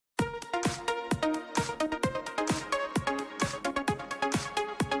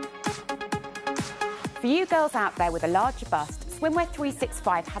For you girls out there with a larger bust, Swimwear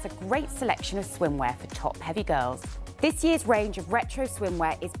 365 has a great selection of swimwear for top-heavy girls. This year's range of retro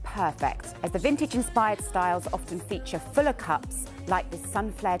swimwear is perfect, as the vintage-inspired styles often feature fuller cups, like this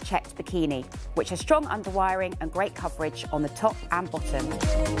sun-flare checked bikini, which has strong underwiring and great coverage on the top and bottom.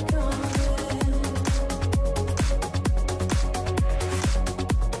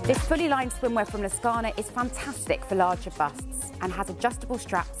 This fully lined swimwear from Lascana is fantastic for larger busts and has adjustable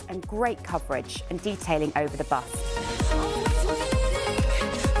straps and great coverage and detailing over the bust.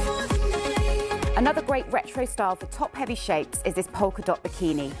 Another great retro style for top-heavy shapes is this polka dot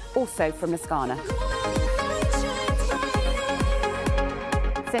bikini, also from Lascana.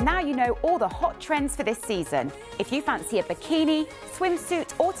 So now you know all the hot trends for this season. If you fancy a bikini,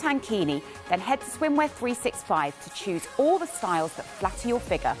 swimsuit or tankini, then head to Swimwear 365 to choose all the styles that flatter your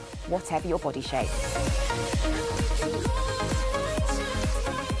figure, whatever your body shape.